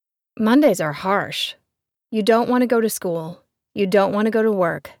Mondays are harsh. You don't want to go to school. You don't want to go to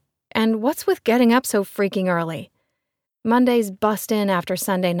work. And what's with getting up so freaking early? Mondays bust in after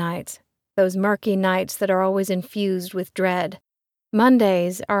Sunday nights, those murky nights that are always infused with dread.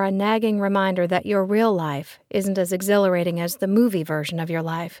 Mondays are a nagging reminder that your real life isn't as exhilarating as the movie version of your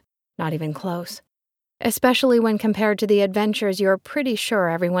life, not even close. Especially when compared to the adventures you're pretty sure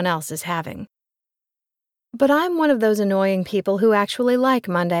everyone else is having. But I'm one of those annoying people who actually like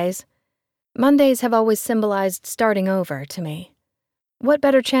Mondays. Mondays have always symbolized starting over to me. What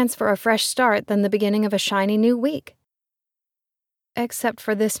better chance for a fresh start than the beginning of a shiny new week? Except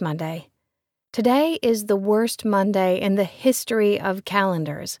for this Monday. Today is the worst Monday in the history of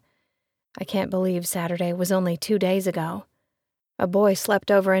calendars. I can't believe Saturday was only 2 days ago. A boy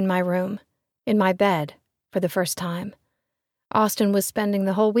slept over in my room, in my bed, for the first time. Austin was spending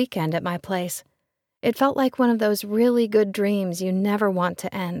the whole weekend at my place. It felt like one of those really good dreams you never want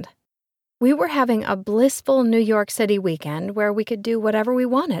to end. We were having a blissful New York City weekend where we could do whatever we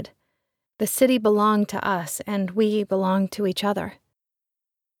wanted. The city belonged to us, and we belonged to each other.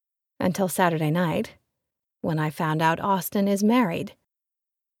 Until Saturday night, when I found out Austin is married.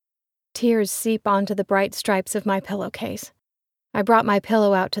 Tears seep onto the bright stripes of my pillowcase. I brought my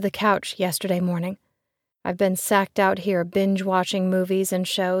pillow out to the couch yesterday morning. I've been sacked out here binge-watching movies and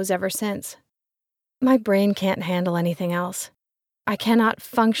shows ever since. My brain can't handle anything else. I cannot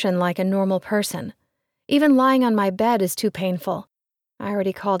function like a normal person. Even lying on my bed is too painful. I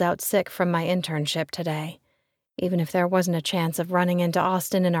already called out sick from my internship today. Even if there wasn't a chance of running into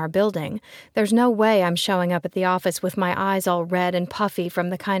Austin in our building, there's no way I'm showing up at the office with my eyes all red and puffy from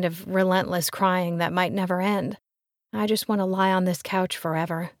the kind of relentless crying that might never end. I just want to lie on this couch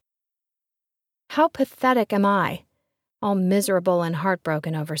forever. How pathetic am I? All miserable and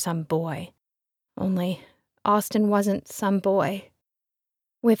heartbroken over some boy. Only Austin wasn't some boy.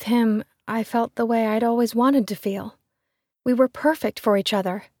 With him, I felt the way I'd always wanted to feel. We were perfect for each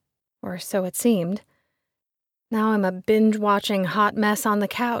other, or so it seemed. Now I'm a binge-watching hot mess on the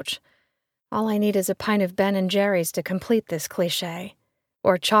couch. All I need is a pint of Ben & Jerry's to complete this cliché,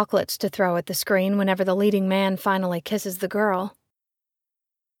 or chocolates to throw at the screen whenever the leading man finally kisses the girl.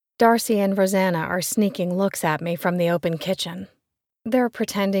 Darcy and Rosanna are sneaking looks at me from the open kitchen. They're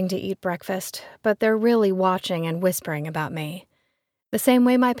pretending to eat breakfast, but they're really watching and whispering about me. The same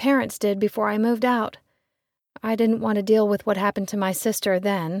way my parents did before I moved out. I didn't want to deal with what happened to my sister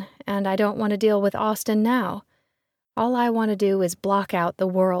then, and I don't want to deal with Austin now. All I want to do is block out the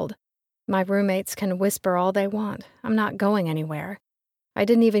world. My roommates can whisper all they want. I'm not going anywhere. I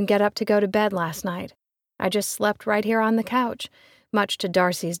didn't even get up to go to bed last night. I just slept right here on the couch, much to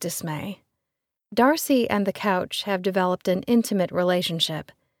Darcy's dismay. Darcy and the couch have developed an intimate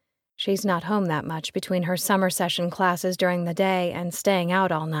relationship. She's not home that much between her summer session classes during the day and staying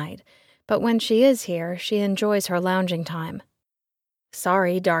out all night, but when she is here, she enjoys her lounging time.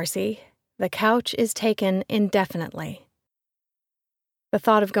 Sorry, Darcy. The couch is taken indefinitely. The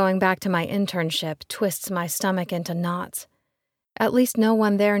thought of going back to my internship twists my stomach into knots. At least no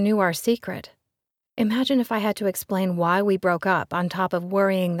one there knew our secret. Imagine if I had to explain why we broke up on top of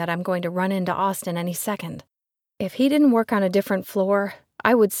worrying that I'm going to run into Austin any second. If he didn't work on a different floor,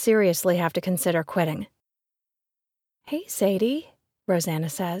 I would seriously have to consider quitting. "Hey, Sadie," Rosanna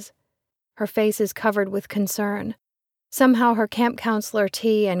says. Her face is covered with concern. Somehow her camp counselor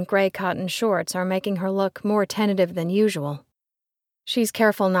tee and gray cotton shorts are making her look more tentative than usual. She's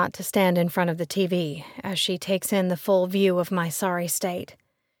careful not to stand in front of the TV as she takes in the full view of my sorry state.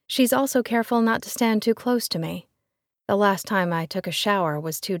 She's also careful not to stand too close to me. The last time I took a shower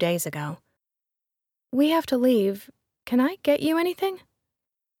was 2 days ago. "We have to leave. Can I get you anything?"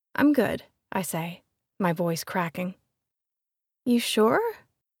 "I'm good," I say, my voice cracking. "You sure?"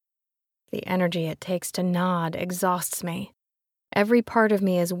 The energy it takes to nod exhausts me. Every part of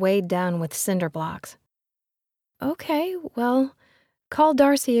me is weighed down with cinder blocks. "Okay, well, call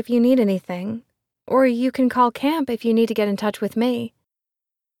Darcy if you need anything, or you can call camp if you need to get in touch with me."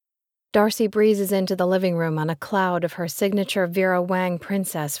 Darcy breezes into the living room on a cloud of her signature Vera Wang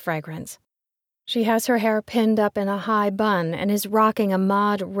princess fragrance. She has her hair pinned up in a high bun and is rocking a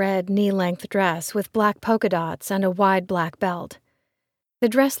mauve red knee-length dress with black polka dots and a wide black belt. The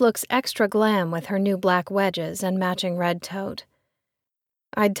dress looks extra glam with her new black wedges and matching red tote.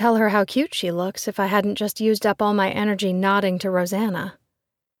 I'd tell her how cute she looks if I hadn't just used up all my energy nodding to Rosanna.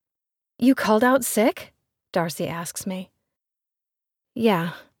 "You called out sick?" Darcy asks me.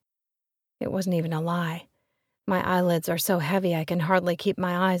 "Yeah." It wasn't even a lie. My eyelids are so heavy I can hardly keep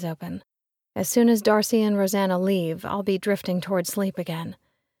my eyes open. As soon as Darcy and Rosanna leave, I'll be drifting toward sleep again.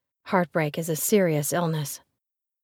 Heartbreak is a serious illness.